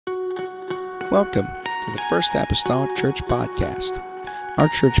Welcome to the First Apostolic Church Podcast. Our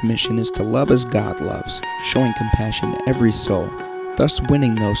church mission is to love as God loves, showing compassion to every soul, thus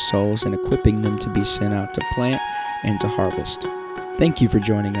winning those souls and equipping them to be sent out to plant and to harvest. Thank you for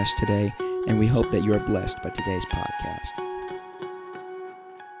joining us today, and we hope that you are blessed by today's podcast.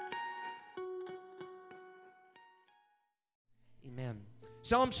 Amen.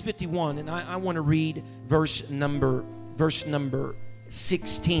 Psalms 51, and I want to read verse number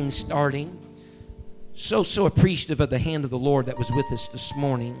 16 starting. So appreciative of the hand of the Lord that was with us this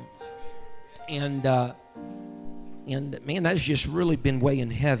morning. And man, that's just really been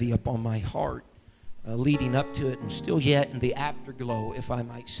weighing heavy up on my heart leading up to it, and still yet in the afterglow, if I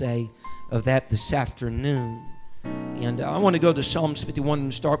might say, of that this afternoon. And I want to go to Psalms 51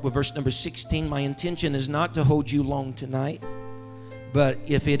 and start with verse number 16. My intention is not to hold you long tonight, but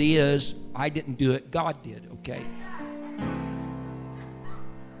if it is, I didn't do it, God did, okay?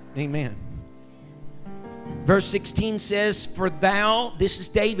 Amen. Verse 16 says, "For thou," this is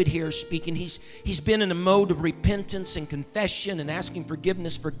David here speaking, he's been in a mode of repentance and confession and asking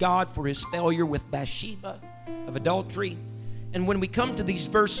forgiveness for God for his failure with Bathsheba of adultery. And when we come to these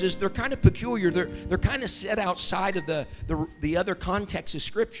verses, they're kind of peculiar. They're kind of set outside of the other context of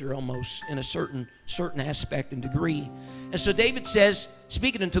Scripture almost in a certain aspect and degree. And so David says,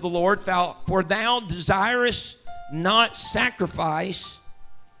 speaking unto the Lord, "For thou desirest not sacrifice,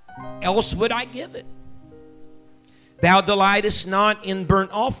 else would I give it. Thou delightest not in burnt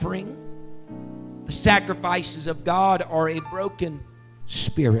offering. The sacrifices of God are a broken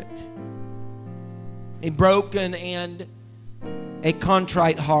spirit, a broken and a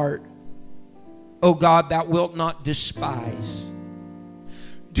contrite heart. O God, thou wilt not despise.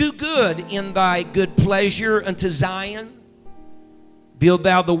 Do good in thy good pleasure unto Zion. Build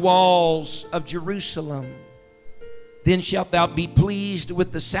thou the walls of Jerusalem. Then shalt thou be pleased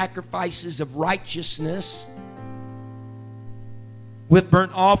with the sacrifices of righteousness, with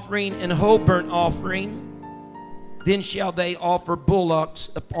burnt offering and whole burnt offering. Then shall they offer bullocks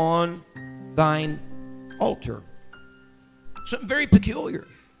upon thine altar." Something very peculiar.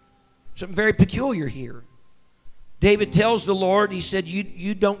 Something very peculiar here. David tells the Lord, he said,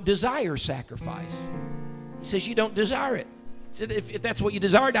 you don't desire sacrifice. He says, you don't desire it. He said, if that's what you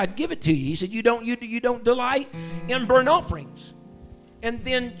desired, I'd give it to you. He said, you don't delight in burnt offerings. And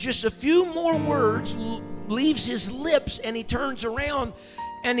then just a few more words leaves his lips, and he turns around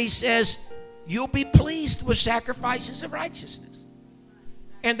and he says, you'll be pleased with sacrifices of righteousness,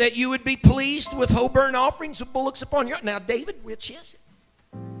 and that you would be pleased with whole burnt offerings of bullocks upon your... Now, David, which is it?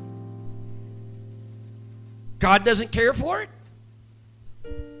 God doesn't care for it?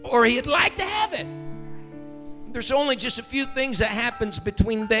 Or he'd like to have it? There's only just a few things that happens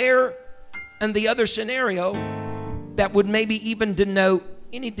between there and the other scenario that would maybe even denote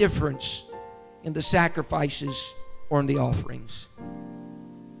any difference in the sacrifices or in the offerings.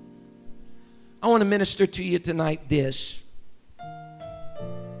 I want to minister to you tonight this.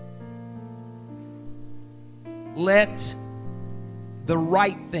 Let the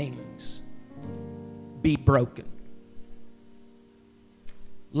right things be broken.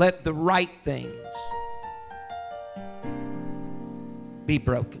 Let the right things be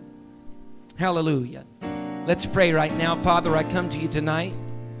broken. Hallelujah. Let's pray right now. Father, I come to you tonight.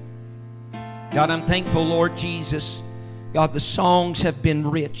 God, I'm thankful, Lord Jesus. God, the songs have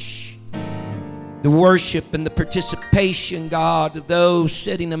been rich. The worship and the participation, God, of those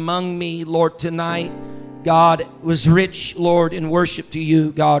sitting among me, Lord, tonight, God, was rich, Lord, in worship to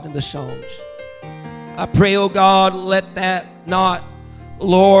you, God, in the songs. I pray, oh God, let that not,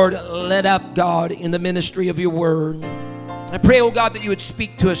 Lord, let up, God, in the ministry of your word. I pray, oh God, that you would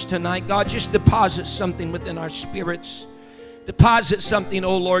speak to us tonight. God, just deposit something within our spirits. Deposit something,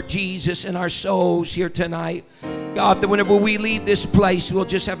 oh Lord Jesus, in our souls here tonight. God, that whenever we leave this place, we'll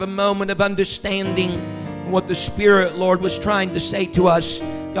just have a moment of understanding what the Spirit, Lord, was trying to say to us,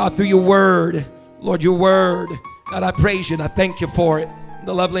 God, through your word. Lord, your word. God, I praise you and I thank you for it. In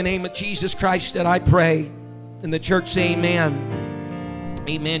the lovely name of Jesus Christ that I pray. And the church say amen.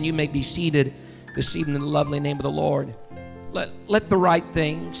 Amen. You may be seated this evening in the lovely name of the Lord. Let the right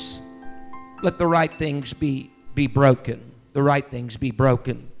things be broken. The right things be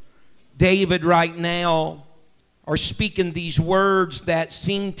broken. David right now are speaking these words that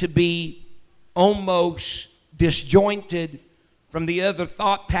seem to be almost disjointed from the other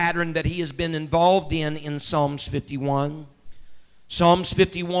thought pattern that he has been involved in Psalms 51. Psalms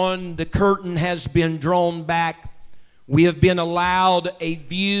 51, the curtain has been drawn back. We have been allowed a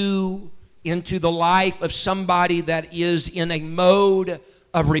view into the life of somebody that is in a mode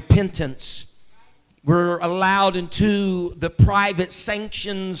of repentance. We're allowed into the private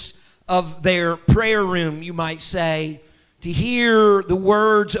sanctions of their prayer room, you might say, to hear the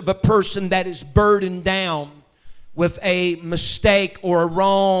words of a person that is burdened down with a mistake or a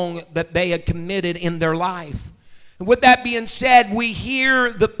wrong that they had committed in their life. And with that being said, we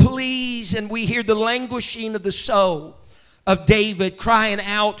hear the pleas and we hear the languishing of the soul of David crying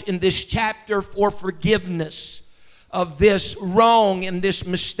out in this chapter for forgiveness of this wrong and this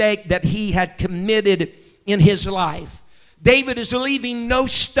mistake that he had committed in his life. David is leaving no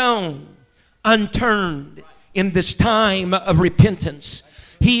stone unturned in this time of repentance.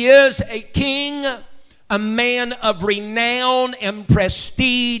 He is a king, a man of renown and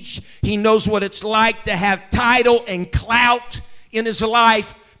prestige. He knows what it's like to have title and clout in his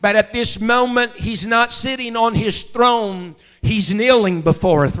life. But at this moment, he's not sitting on his throne. He's kneeling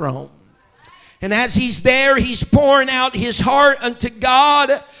before a throne. And as he's there, he's pouring out his heart unto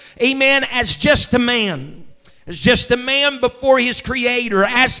God, amen, as just a man. As just a man before his Creator,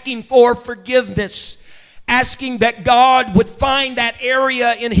 asking for forgiveness. Asking that God would find that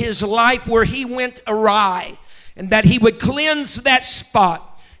area in his life where he went awry. And that he would cleanse that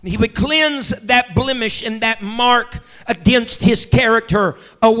spot. And he would cleanse that blemish and that mark against his character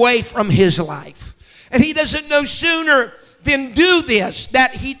away from his life. And he doesn't no sooner than do this,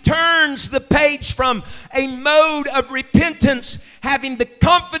 that he turns the page from a mode of repentance, having the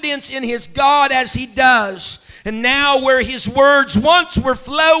confidence in his God as he does. And now where his words once were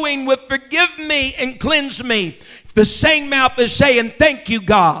flowing with forgive me and cleanse me, the same mouth is saying thank you,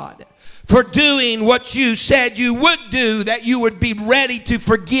 God, for doing what you said you would do, that you would be ready to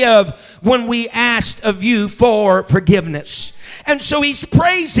forgive when we asked of you for forgiveness. And so he's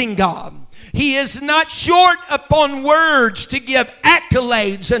praising God. He is not short upon words to give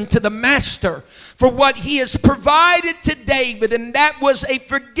accolades unto the Master for what he has provided to David, and that was a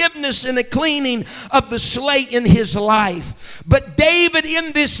forgiveness and a cleaning of the slate in his life. But David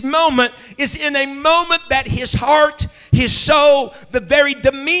in this moment is in a moment that his heart, his soul, the very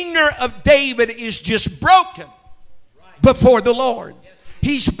demeanor of David is just broken before the Lord.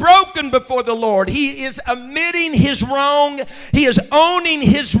 He's broken before the Lord. He is admitting his wrong. He is owning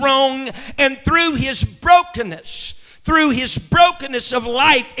his wrong. And through his brokenness of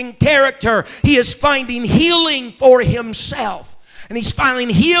life and character, he is finding healing for himself. And he's finding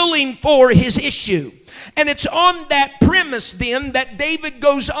healing for his issue. And it's on that premise then that David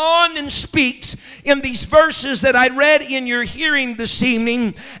goes on and speaks in these verses that I read in your hearing this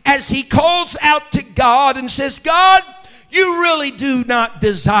evening, as he calls out to God and says, God, you really do not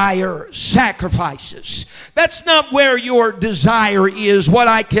desire sacrifices. That's not where your desire is, what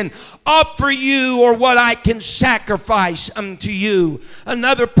I can offer you or what I can sacrifice unto you.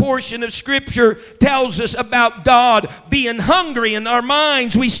 Another portion of Scripture tells us about God being hungry. In our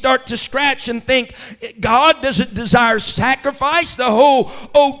minds, we start to scratch and think, God doesn't desire sacrifice. The whole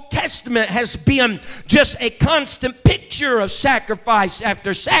Old Testament has been just a constant picture of sacrifice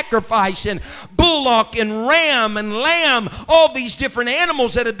after sacrifice, and bullock and ram and lamb, all these different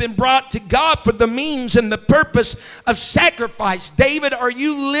animals that have been brought to God for the means and the purpose of sacrifice. David, are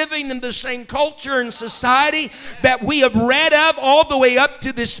you living in the same culture and society that we have read of all the way up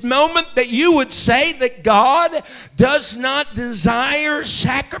to this moment, that you would say that God does not desire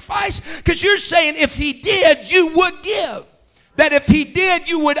sacrifice? Because you're saying if he did, you would give. That if he did,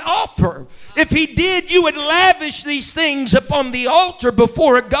 you would offer. If he did, you would lavish these things upon the altar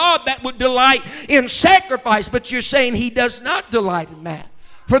before a God that would delight in sacrifice. But you're saying he does not delight in that.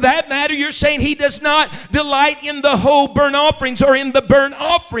 For that matter, you're saying he does not delight in the whole burnt offerings, or in the burnt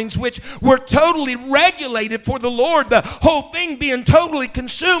offerings, which were totally regulated for the Lord. The whole thing being totally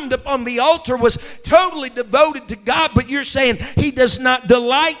consumed upon the altar was totally devoted to God. But you're saying he does not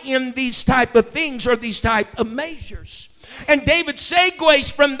delight in these type of things or these type of measures. And David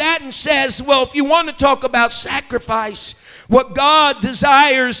segues from that and says, well, if you want to talk about sacrifice, what God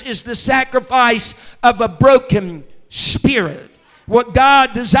desires is the sacrifice of a broken spirit. What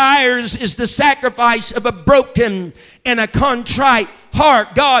God desires is the sacrifice of a broken and a contrite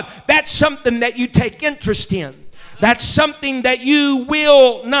heart. God, that's something that you take interest in. That's something that you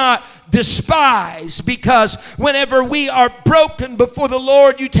will not despise, because whenever we are broken before the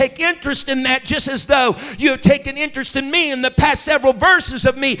Lord, you take interest in that, just as though you have taken interest in me in the past several verses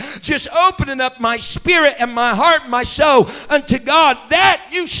of me just opening up my spirit and my heart and my soul unto God. That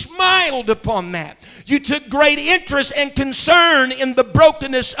you smiled upon that. You took great interest and concern in the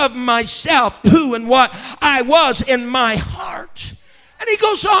brokenness of myself, who and what I was in my heart. And he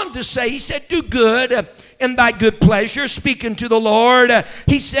goes on to say, he said, do good in thy good pleasure, speaking to the Lord.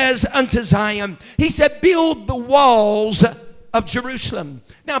 He says unto Zion, he said, build the walls of Jerusalem.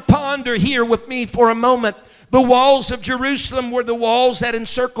 Now ponder here with me for a moment. The walls of Jerusalem were the walls that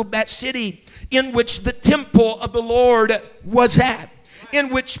encircled that city in which the temple of the Lord was at, in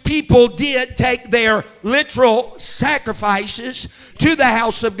which people did take their literal sacrifices to the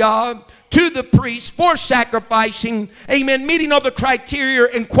house of God, to the priest for sacrificing, amen, meeting all the criteria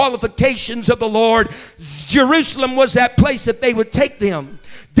and qualifications of the Lord. Jerusalem was that place that they would take them.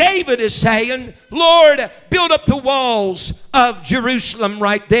 David is saying, Lord, build up the walls of Jerusalem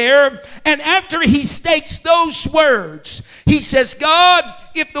right there. And after he states those words, he says, God,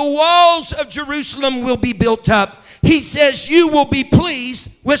 if the walls of Jerusalem will be built up, he says, you will be pleased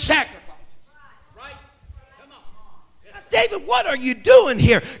with sacrifice. David, what are you doing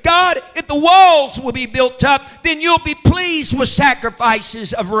here? God, if the walls will be built up, then you'll be pleased with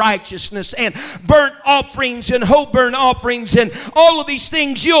sacrifices of righteousness and burnt offerings and whole burnt offerings and all of these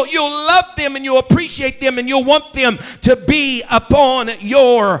things. You'll love them and you'll appreciate them and you'll want them to be upon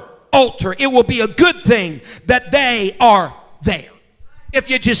your altar. It will be a good thing that they are there if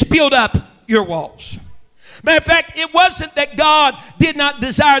you just build up your walls. Matter of fact, it wasn't that God did not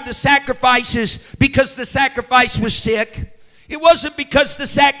desire the sacrifices because the sacrifice was sick. It wasn't because the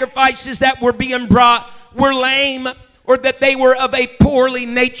sacrifices that were being brought were lame or that they were of a poorly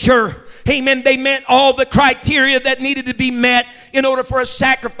nature. Amen. They met all the criteria that needed to be met in order for a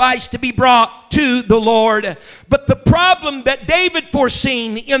sacrifice to be brought to the Lord. But the problem that David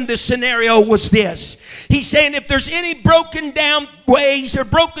foreseen in this scenario was this. He's saying if there's any broken down ways or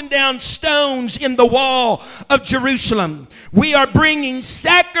broken down stones in the wall of Jerusalem, we are bringing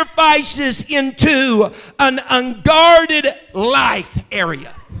sacrifices into an unguarded life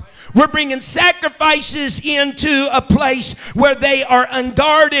area. We're bringing sacrifices into a place where they are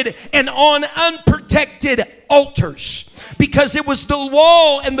unguarded and on unprotected altars. Because it was the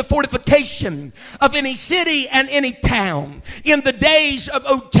wall and the fortification of any city and any town in the days of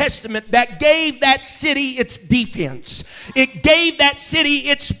Old Testament that gave that city its defense. It gave that city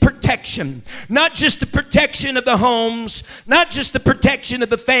its protection. Not just the protection of the homes, not just the protection of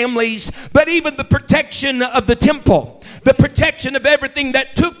the families, but even the protection of the temple. The protection of everything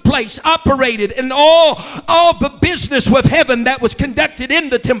that took place, operated, and all the business with heaven that was conducted in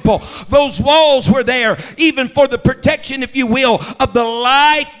the temple. Those walls were there even for the protection, if you will, of the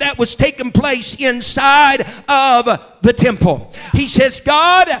life that was taking place inside of the temple. He says,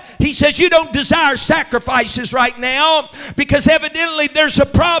 God, he says, you don't desire sacrifices right now because evidently there's a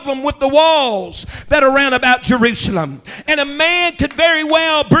problem with the walls that are round about Jerusalem. And a man could very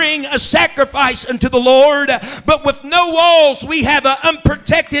well bring a sacrifice unto the Lord, but with no walls we have an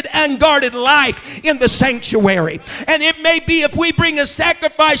unprotected, unguarded life in the sanctuary. And it may be if we bring a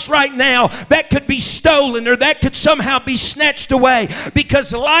sacrifice right now that could be stolen or that could somehow be snatched away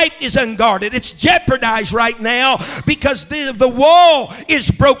because life is unguarded. It's jeopardized right now because the wall is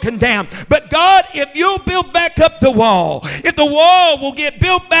broken down. But God, if you'll build back up the wall, if the wall will get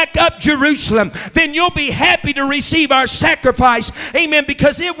built back up Jerusalem, then you'll be happy to receive our sacrifice. Amen.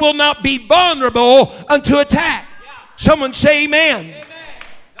 Because it will not be vulnerable unto attack. Someone say amen.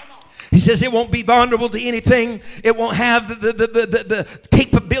 He says it won't be vulnerable to anything. It won't have the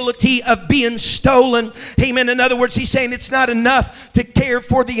capability of being stolen. Amen. In other words, he's saying it's not enough to care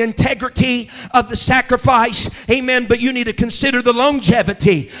for the integrity of the sacrifice. Amen. But you need to consider the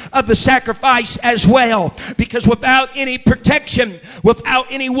longevity of the sacrifice as well. Because without any protection, without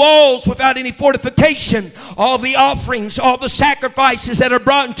any walls, without any fortification, all the offerings, all the sacrifices that are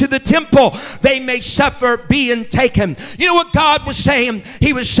brought into the temple, they may suffer being taken. You know what God was saying?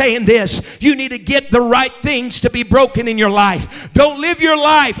 He was saying this. You need to get the right things to be broken in your life. Don't live your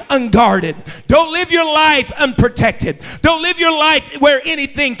life unguarded. Don't live your life unprotected. Don't live your life where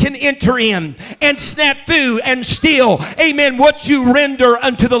anything can enter in and snafu and steal, amen, what you render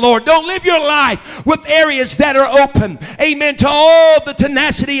unto the Lord. Don't live your life with areas that are open, amen, to all the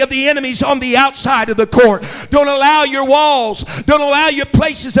tenacity of the enemies on the outside of the court. Don't allow your walls, don't allow your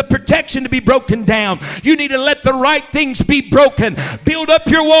places of protection to be broken down. You need to let the right things be broken. Build up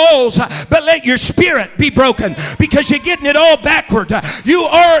your walls, but let your spirit be broken because you're getting it all backward. You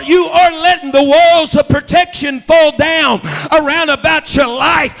are letting the walls of protection fall down around about your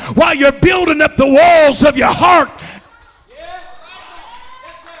life while you're building up the walls of your heart.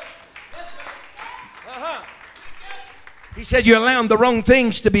 He said you're allowing the wrong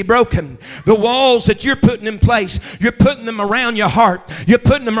things to be broken. The walls that you're putting in place, you're putting them around your heart. You're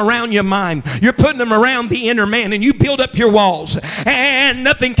putting them around your mind. You're putting them around the inner man. And you build up your walls. And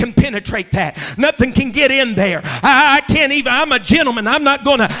nothing can penetrate that. Nothing can get in there. I can't even. I'm a gentleman. I'm not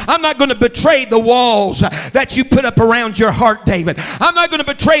gonna betray the walls that you put up around your heart, David. I'm not going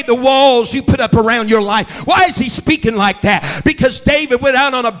to betray the walls you put up around your life. Why is he speaking like that? Because David went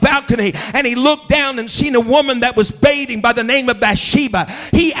out on a balcony and he looked down and seen a woman that was bathing by the name of Bathsheba.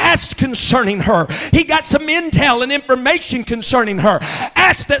 He asked concerning her. He got some intel and information concerning her.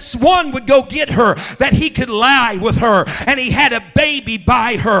 Asked that one would go get her, that he could lie with her. And he had a baby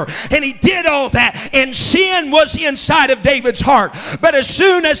by her. And he did all that. And sin was inside of David's heart. But as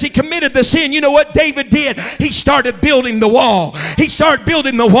soon as he committed the sin, you know what David did? He started building the wall. He started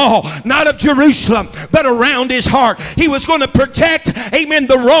building the wall, not of Jerusalem, but around his heart. He was going to protect, amen,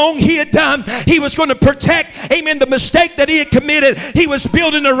 the wrong he had done. He was going to protect, amen, the mistake that he had committed. He was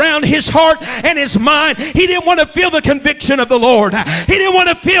building around his heart and his mind. He didn't want to feel the conviction of the Lord. He didn't want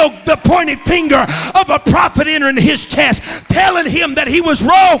to feel the pointed finger of a prophet entering his chest, telling him that he was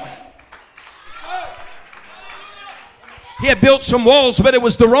wrong. He had built some walls, but it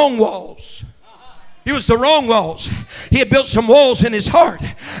was the wrong walls. It was the wrong walls. He had built some walls in his heart.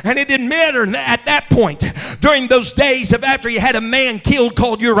 And it didn't matter at that point. During those days of after he had a man killed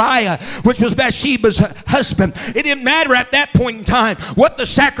called Uriah, which was Bathsheba's husband. It didn't matter at that point in time what the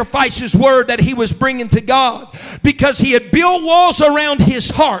sacrifices were that he was bringing to God. Because he had built walls around his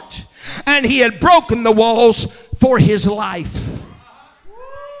heart. And he had broken the walls for his life.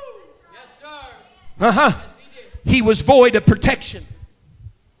 Yes, sir. He was void of protection.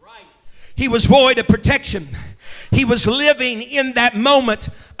 He was void of protection. He was living in that moment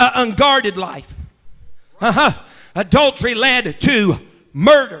an unguarded life. Adultery led to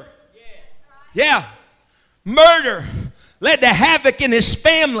murder. Yeah. Murder led to havoc in his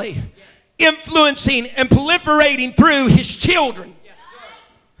family, influencing and proliferating through his children.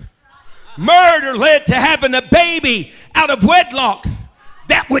 Murder led to having a baby out of wedlock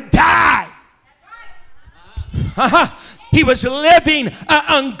that would die. He was living an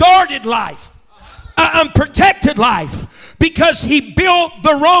unguarded life, an unprotected life, because he built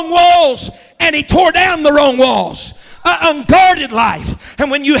the wrong walls and he tore down the wrong walls. An unguarded life. And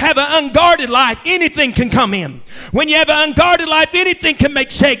when you have an unguarded life, anything can come in. When you have an unguarded life, anything can make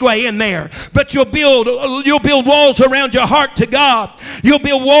segue in there. But you'll build walls around your heart to God. You'll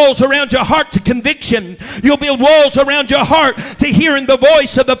build walls around your heart to conviction. You'll build walls around your heart to hearing the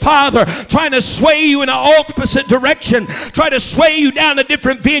voice of the Father, trying to sway you in an opposite direction, try to sway you down a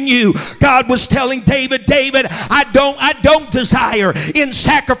different venue. God was telling David, I don't desire in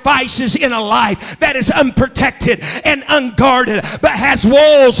sacrifices in a life that is unprotected and unguarded, but has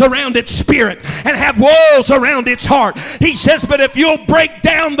walls around its spirit and have walls around its heart. He says, but if you'll break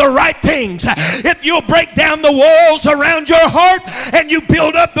down the right things, if you'll break down the walls around your heart and you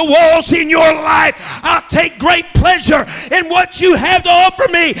build up the walls in your life, I'll take great pleasure in what you have to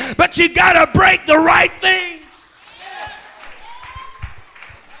offer me. But you got to break the right things.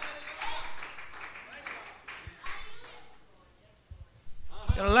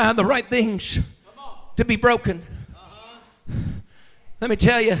 Got to allow the right things to be broken. Let me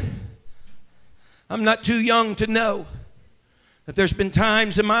tell you, I'm not too young to know that there's been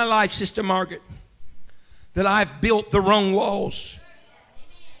times in my life, Sister Margaret, that I've built the wrong walls.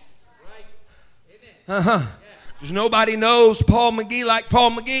 Because nobody knows Paul McGee like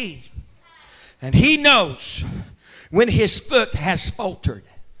Paul McGee. And he knows when his foot has faltered.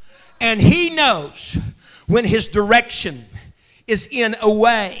 And he knows when his direction is in a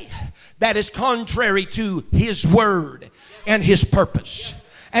way that is contrary to his word and his purpose.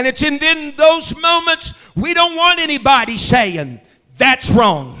 And it's in those moments we don't want anybody saying that's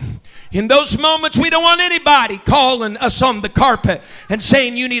wrong. In those moments we don't want anybody calling us on the carpet and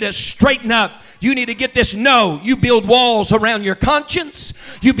saying you need to straighten up. You need to get this. No, you build walls around your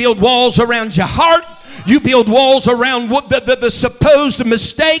conscience. You build walls around your heart. You build walls around what the supposed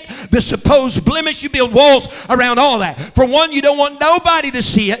mistake, the supposed blemish. You build walls around all that. For one, you don't want nobody to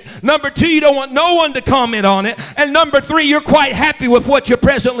see it. Number two, you don't want no one to comment on it. And number three, you're quite happy with what you're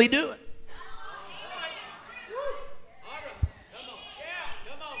presently doing.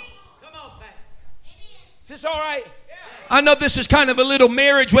 Is this all right? I know this is kind of a little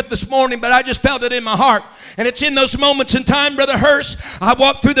marriage with this morning, but I just felt it in my heart. And it's in those moments in time, Brother Hurst, I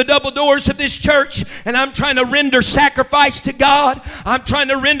walk through the double doors of this church and I'm trying to render sacrifice to God. I'm trying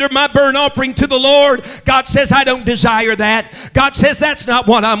to render my burnt offering to the Lord. God says, I don't desire that. God says, that's not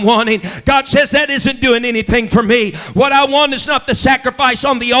what I'm wanting. God says, that isn't doing anything for me. What I want is not the sacrifice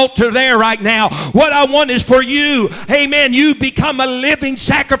on the altar there right now. What I want is for you, amen, you become a living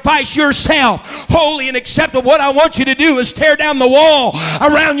sacrifice yourself, holy and acceptable. What I want you to do is tear down the wall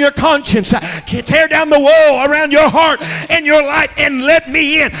around your conscience. Tear down the wall around your heart and your life and let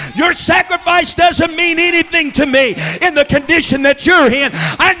me in. Your sacrifice doesn't mean anything to me in the condition that you're in.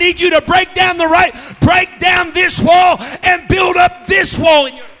 I need you to break down this wall and build up this wall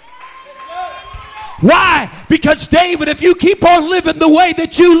in your. Why? Because David, if you keep on living the way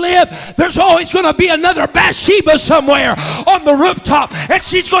that you live, there's always going to be another Bathsheba somewhere on the rooftop, and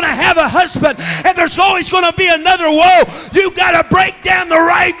she's going to have a husband, and there's always going to be another woe. You've got to break down the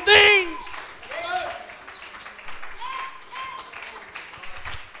right things.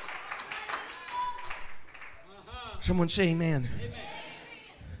 Someone say amen.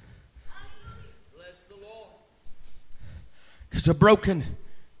 Because a broken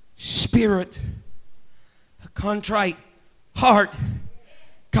spirit, a contrite heart,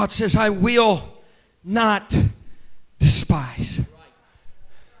 God says, I will not despise.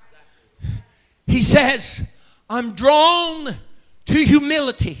 He says, I'm drawn to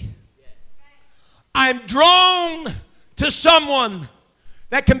humility. I'm drawn to someone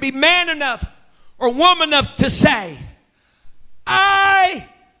that can be man enough or woman enough to say, I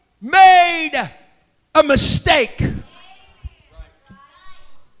made a mistake.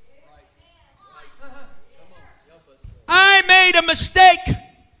 I made a mistake,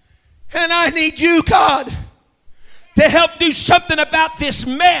 and I need you, God, to help do something about this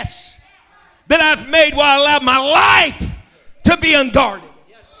mess that I've made while I allowed my life to be unguarded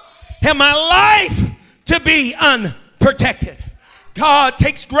and my life to be unprotected. God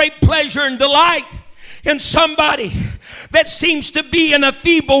takes great pleasure and delight in somebody that seems to be in a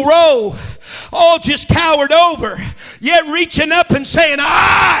feeble row, all just cowered over, yet reaching up and saying,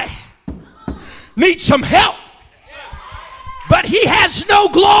 I need some help. But he has no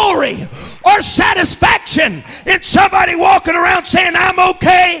glory or satisfaction in somebody walking around saying, I'm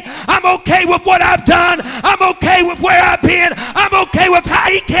okay with what I've done, I'm okay with where I've been, I'm okay with how.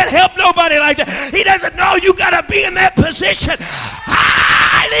 He can't help nobody like that. He doesn't know you got to be in that position.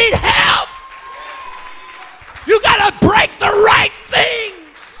 I need help. You got to break the right things.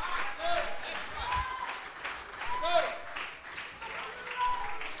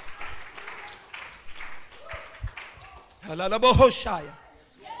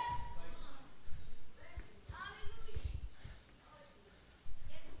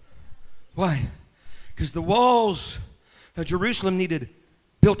 Why? Because the walls of Jerusalem needed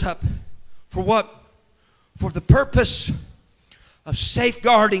built up for what? For the purpose of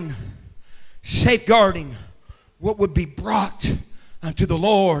safeguarding what would be brought unto the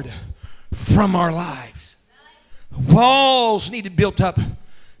Lord from our lives. The walls needed built up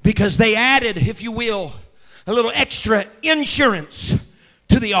because they added, if you will, a little extra insurance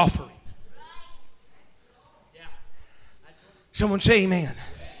to the offering. Someone say amen.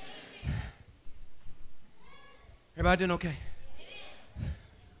 Everybody doing okay?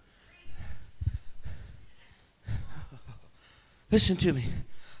 Listen to me.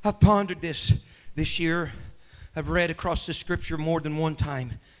 I've pondered this year. I've read across the scripture more than one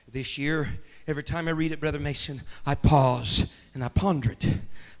time this year. Every time I read it, Brother Mason, I pause and I ponder it.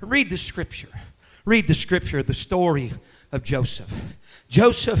 Read the scripture. Read the scripture, the story of Joseph.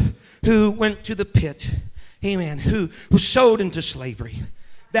 Joseph, who went to the pit, amen, who was sold into slavery,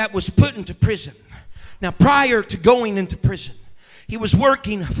 that was put into prison. Now, prior to going into prison, he was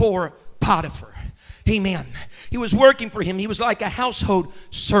working for Potiphar. Amen. He was working for him. He was like a household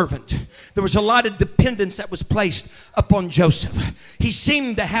servant. There was a lot of dependence that was placed upon Joseph. He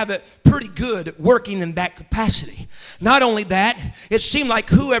seemed to have it pretty good working in that capacity. Not only that, it seemed like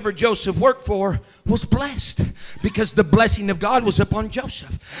whoever Joseph worked for was blessed because the blessing of God was upon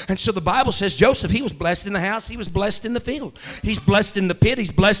Joseph. And so the Bible says Joseph, he was blessed in the house, he was blessed in the field. He's blessed in the pit,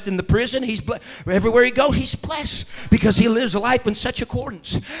 he's blessed in the prison, everywhere he goes, he's blessed because he lives a life in such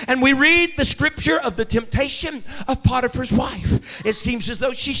accordance. And we read the scripture of the temptation of Potiphar's wife. It seems as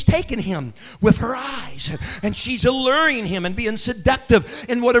though she's taken him with her eyes and she's alluring him and being seductive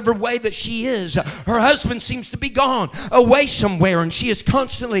in whatever way that she is. Her husband seems to be gone away somewhere and she is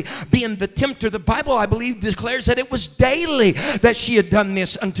constantly being the tempter. The Bible, I believe, declares that it was daily that she had done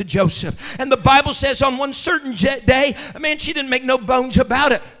this unto Joseph. And the Bible says on one certain day, man, she didn't make no bones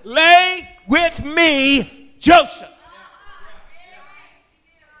about it. Lay with me, Joseph.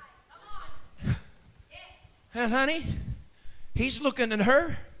 And honey, he's looking at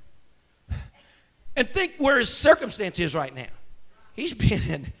her. And think where his circumstance is right now. He's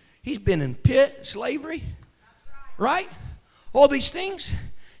been in pit, slavery, right? All these things.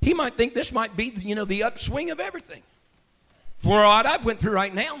 He might think this might be, the upswing of everything. For what I've went through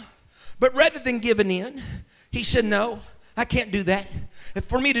right now. But rather than giving in, he said, no, I can't do that. If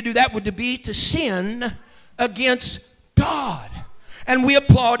for me to do that would be to sin against God. And we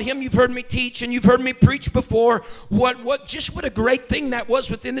applaud him. You've heard me teach and you've heard me preach before what a great thing that was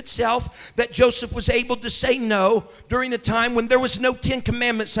within itself, that Joseph was able to say no during a time when there was no 10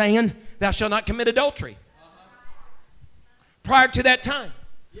 commandments saying, thou shalt not commit adultery. Prior to that time.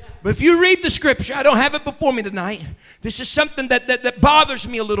 But if you read the scripture, I don't have it before me tonight. This is something that bothers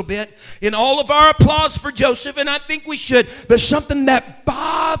me a little bit in all of our applause for Joseph, and I think we should. But something that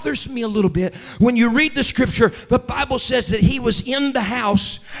bothers me a little bit when you read the scripture, the Bible says that he was in the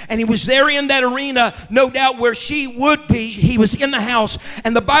house, and he was there in that arena, no doubt where she would be. He was in the house,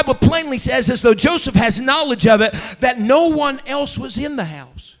 and the Bible plainly says, as though Joseph has knowledge of it, that no one else was in the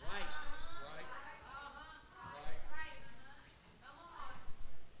house.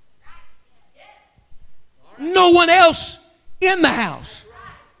 No one else in the house.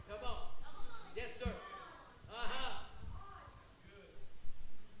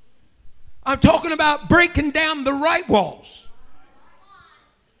 I'm talking about breaking down the right walls.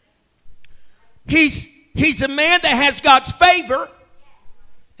 He's a man that has God's favor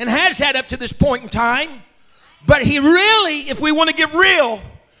and has had up to this point in time. But he really, if we want to get real,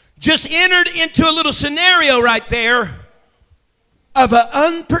 just entered into a little scenario right there of an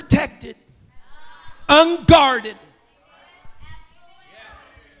unprotected, unguarded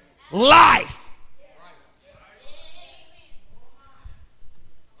life.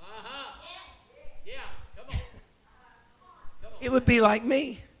 It would be like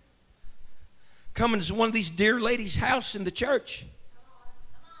me coming to one of these dear ladies' house in the church,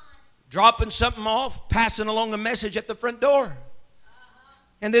 dropping something off, passing along a message at the front door,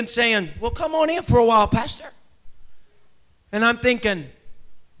 and then saying, well, come on in for a while, Pastor. And I'm thinking,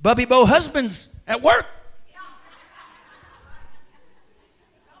 Bubby Bo husband's at work.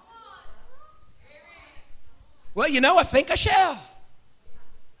 Well, I think I shall.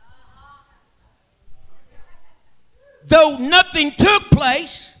 Though nothing took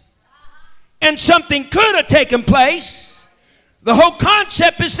place and something could have taken place, the whole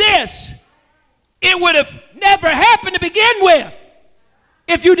concept is this. It would have never happened to begin with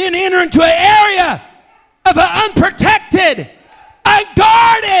if you didn't enter into an area of an unprotected,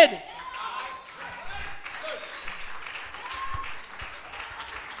 unguarded.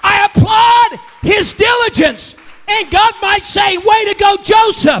 I applaud his diligence. And God might say, way to go,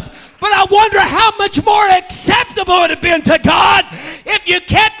 Joseph. But I wonder how much more acceptable it would have been to God if you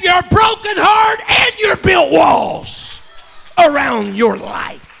kept your broken heart and your built walls around your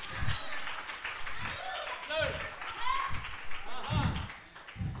life.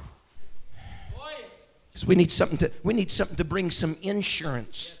 Because we need something to bring some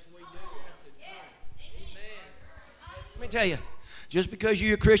insurance. Let me tell you. Just because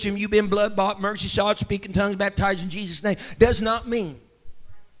you're a Christian, you've been blood bought, mercy sought, speaking tongues, baptized in Jesus' name, does not mean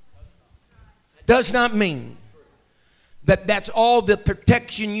that that's all the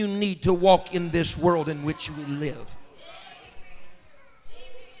protection you need to walk in this world in which we live.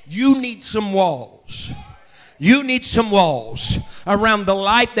 You need some walls. You need some walls around the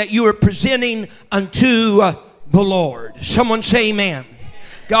life that you are presenting unto the Lord. Someone say amen.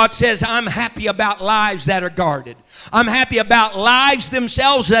 God says, I'm happy about lives that are guarded. I'm happy about lives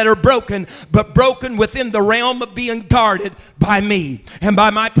themselves that are broken, but broken within the realm of being guarded by me and by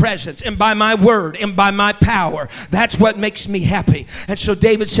my presence and by my word and by my power. That's what makes me happy. And so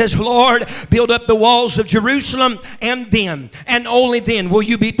David says, Lord, build up the walls of Jerusalem, and then, and only then, will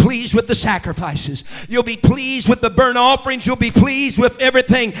you be pleased with the sacrifices. You'll be pleased with the burnt offerings. You'll be pleased with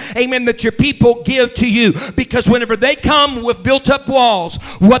everything, amen, that your people give to you. Because whenever they come with built up walls,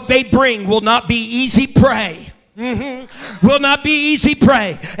 what they bring will not be easy prey. Will not be easy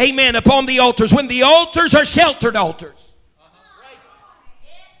prey, amen, upon the altars. When the altars are sheltered altars.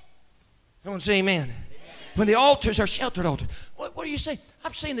 Everyone say amen. When the altars are sheltered altars. What are you saying?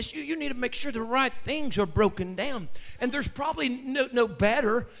 I'm saying this. You need to make sure the right things are broken down. And there's probably no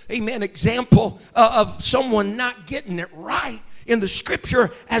better, amen, example of someone not getting it right in the scripture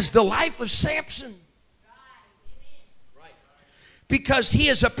as the life of Samson. Because he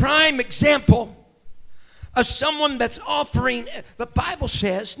is a prime example of someone that's offering. The Bible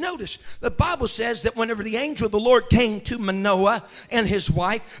says, notice, the Bible says that whenever the angel of the Lord came to Manoah and his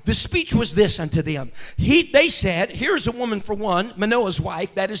wife, the speech was this unto them. They said, here's a woman for one, Manoah's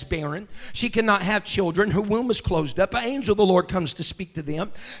wife, that is barren. She cannot have children. Her womb is closed up. An angel of the Lord comes to speak to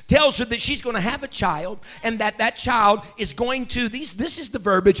them, tells her that she's going to have a child, and that child is going to, this is the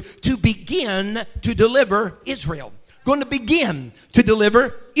verbiage, to begin to deliver Israel. Going to begin to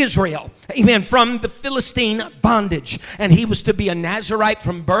deliver Israel, amen, from the Philistine bondage. And he was to be a Nazirite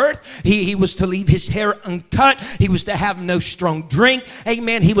from birth. He was to leave his hair uncut. He was to have no strong drink,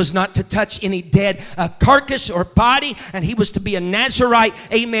 amen. He was not to touch any dead carcass or body. And he was to be a Nazirite,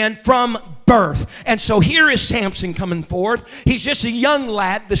 amen, from birth. And so here is Samson coming forth. He's just a young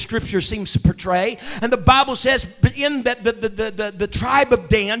lad, the scripture seems to portray. And the Bible says in the tribe of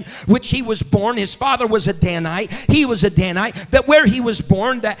Dan, which he was born, his father was a Danite, he was a Danite, that where he was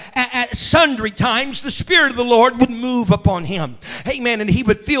born, that at sundry times the Spirit of the Lord would move upon him. Amen. And he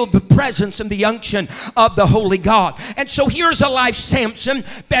would feel the presence and the unction of the Holy God. And so here's a life, Samson,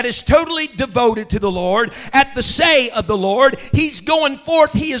 that is totally devoted to the Lord. At the say of the Lord, he's going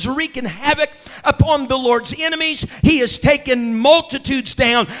forth. He is wreaking havoc upon the Lord's enemies. He has taken multitudes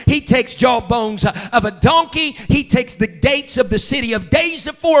down. He takes jawbones of a donkey. He takes the gates of the city of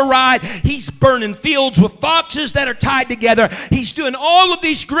Gaza for a ride. He's burning fields with foxes that are tied together. He's doing all of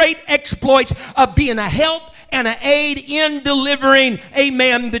these great exploits of being a help and an aid in delivering,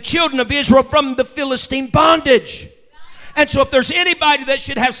 amen, the children of Israel from the Philistine bondage. And so if there's anybody that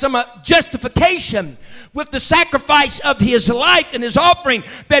should have some justification with the sacrifice of his life and his offering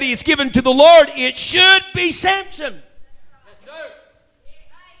that he has given to the Lord, it should be Samson. Yes, sir.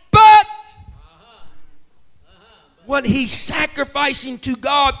 But what he's sacrificing to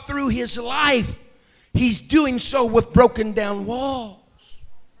God through his life, he's doing so with broken down walls.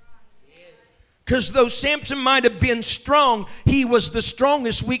 Because though Samson might have been strong, he was the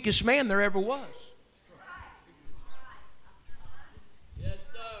strongest, weakest man there ever was.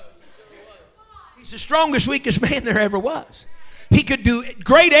 The strongest, weakest man there ever was. He could do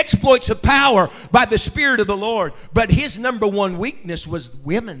great exploits of power by the Spirit of the Lord, but his number one weakness was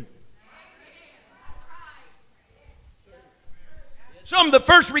women. Some of the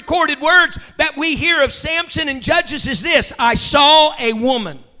first recorded words that we hear of Samson in Judges is this: I saw a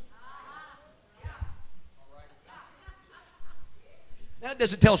woman. That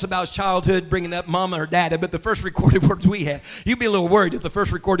doesn't tell us about his childhood, bringing up mama or daddy, but the first recorded words we have. You'd be a little worried if the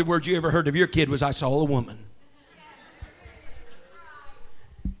first recorded words you ever heard of your kid was, I saw a woman.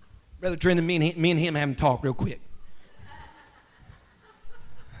 Brother Trendon, me and him haven't talked real quick.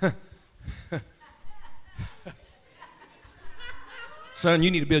 Son,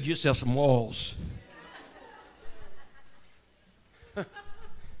 you need to build yourself some walls.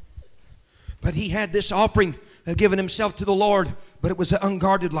 But he had this offering of giving himself to the Lord, but it was an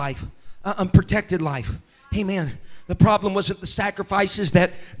unguarded life, unprotected life. Amen. The problem wasn't the sacrifices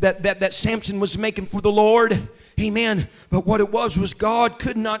that Samson was making for the Lord. Amen. But what it was God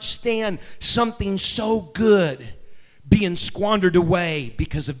could not stand something so good being squandered away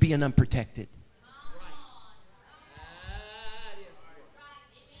because of being unprotected.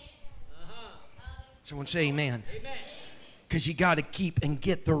 Someone say amen. Because you got to keep and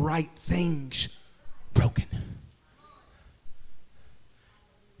get the right things broken.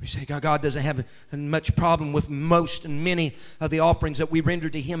 We say God doesn't have much problem with most and many of the offerings that we render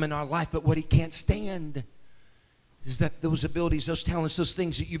to him in our life, but what he can't stand is that those abilities, those talents, those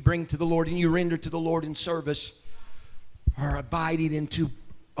things that you bring to the Lord and you render to the Lord in service are abiding into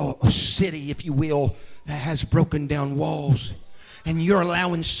a city, if you will, that has broken down walls. And you're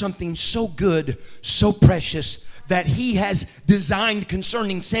allowing something so good, so precious, that he has designed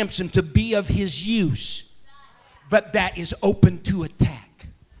concerning Samson to be of his use, but that is open to attack.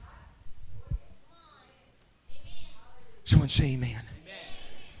 Someone say amen. Amen.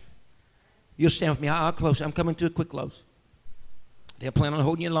 You'll stand with me. I'll close. I'm coming to a quick close. They'll plan on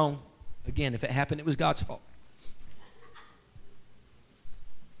holding you long. Again, if it happened, it was God's fault.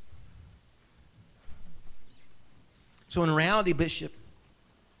 So in reality, Bishop,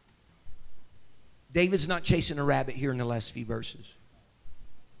 David's not chasing a rabbit here in the last few verses.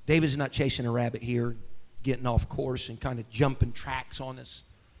 David's not chasing a rabbit here, getting off course and kind of jumping tracks on us.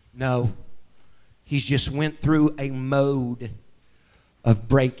 No. He's just went through a mode of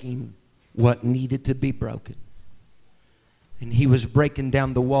breaking what needed to be broken. And he was breaking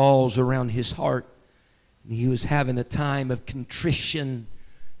down the walls around his heart. And he was having a time of contrition,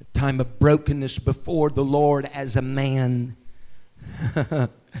 a time of brokenness before the Lord as a man.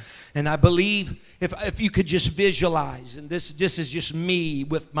 And I believe if you could just visualize, and this is just me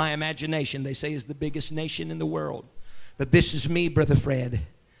with my imagination. They say is the biggest nation in the world. But this is me, Brother Fred.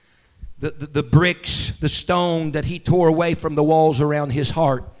 The bricks, the stone that he tore away from the walls around his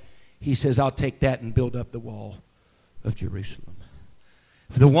heart, he says, I'll take that and build up the wall of Jerusalem.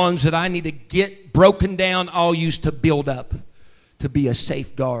 The ones that I need to get broken down, I'll use to build up, to be a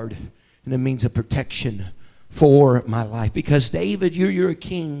safeguard and a means of protection for my life. Because David, you're a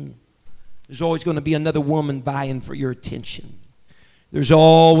king. There's always going to be another woman vying for your attention. There's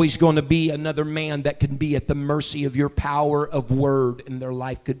always going to be another man that can be at the mercy of your power of word, and their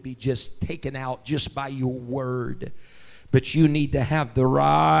life could be just taken out just by your word. But you need to have the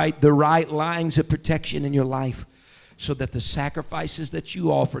right lines of protection in your life, so that the sacrifices that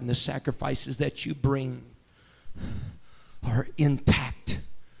you offer and the sacrifices that you bring are intact,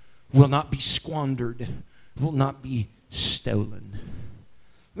 will not be squandered, will not be stolen.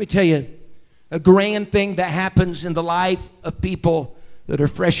 Let me tell you a grand thing that happens in the life of people that are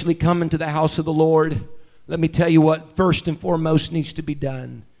freshly coming to the house of the Lord. Let me tell you what first and foremost needs to be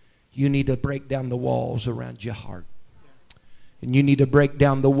done. You need to break down the walls around your heart. And you need to break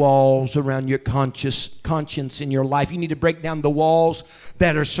down the walls around your conscience in your life. You need to break down the walls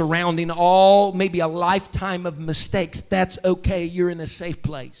that are surrounding maybe a lifetime of mistakes. That's okay. You're in a safe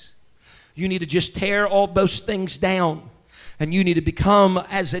place. You need to just tear all those things down. And you need to become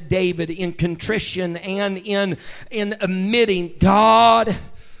as a David in contrition and in admitting, God,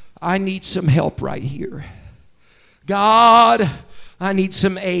 I need some help right here. God, I need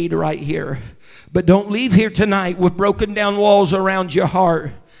some aid right here. But don't leave here tonight with broken down walls around your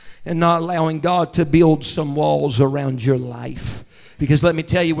heart and not allowing God to build some walls around your life. Because let me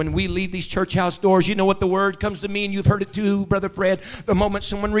tell you, when we leave these church house doors, you know what the word comes to me, and you've heard it too, Brother Fred. The moment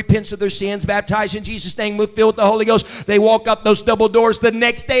someone repents of their sins, baptized in Jesus' name, with filled with the Holy Ghost, they walk up those double doors. The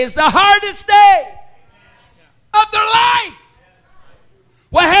next day is the hardest day of their life.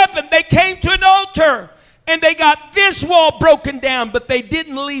 What happened? They came to an altar and they got this wall broken down, but they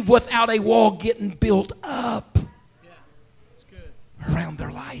didn't leave without a wall getting built up around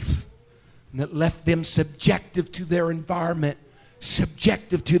their life. And it left them subjective to their environment,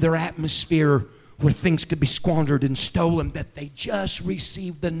 subjective to their atmosphere, where things could be squandered and stolen that they just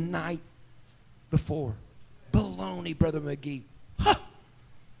received the night before. Baloney, Brother McGee. Huh.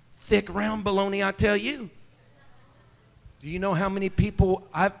 Thick, round baloney, I tell you. Do you know how many people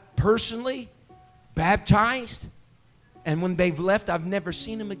I've personally baptized, and when they've left, I've never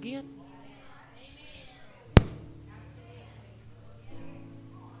seen them again?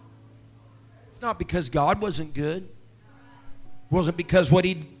 It's not because God wasn't good. It wasn't because what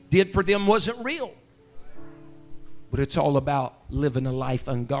He did for them wasn't real. But it's all about living a life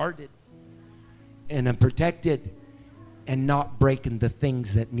unguarded and unprotected, and not breaking the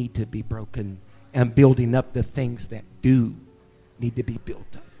things that need to be broken and building up the things that do need to be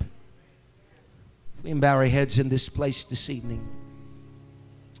built up. We can bow our heads in this place this evening.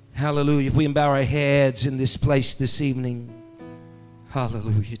 Hallelujah. If we can bow our heads in this place this evening.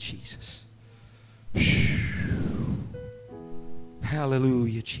 Hallelujah, Jesus.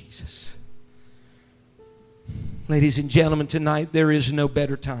 Hallelujah, Jesus. Ladies and gentlemen, tonight there is no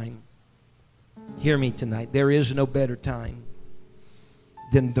better time. Hear me tonight. There is no better time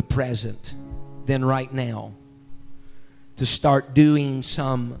than the present, than right now, to start doing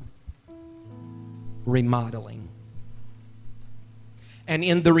some remodeling. And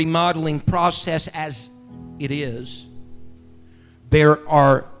in the remodeling process as it is, there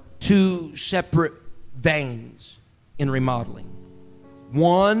are two separate veins in remodeling.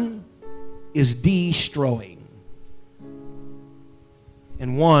 One is destroying,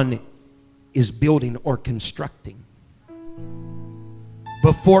 and one is building or constructing.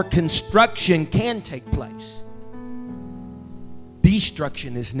 Before construction can take place,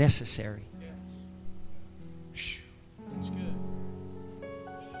 destruction is necessary. That's good.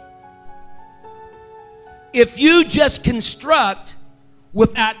 If you just construct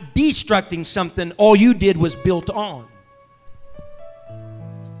without destructing something, all you did was built on.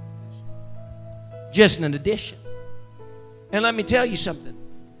 Just an addition. And let me tell you something.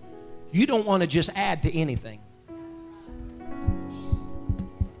 You don't want to just add to anything.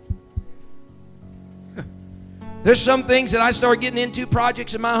 There's some things that I started getting into,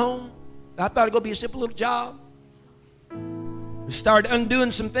 projects in my home. I thought it'd go be a simple little job. I started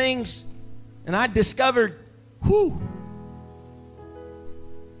undoing some things, and I discovered,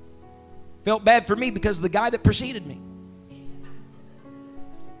 felt bad for me because of the guy that preceded me.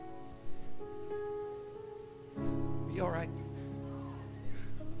 You all right?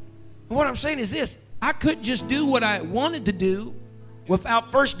 And what I'm saying is this: I couldn't just do what I wanted to do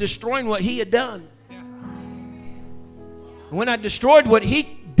without first destroying what he had done. When I destroyed what he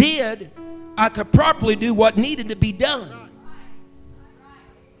did, I could properly do what needed to be done.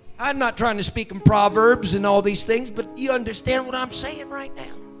 I'm not trying to speak in proverbs and all these things, but you understand what I'm saying right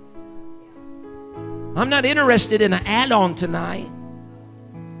now. I'm not interested in an add-on tonight.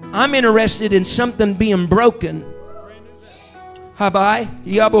 I'm interested in something being broken. Habai,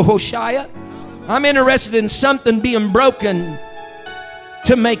 Yabu Hoshaya. I'm interested in something being broken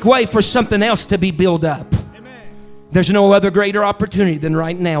to make way for something else to be built up. There's no other greater opportunity than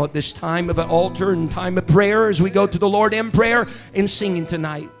right now at this time of an altar and time of prayer as we go to the Lord in prayer and singing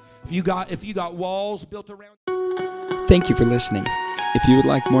tonight. If you got walls built around. Thank you for listening. If you would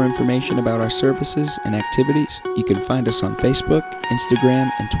like more information about our services and activities, you can find us on Facebook,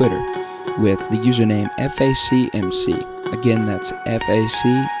 Instagram, and Twitter with the username FACMC. Again, that's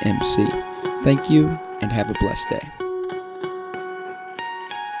FACMC. Thank you and have a blessed day.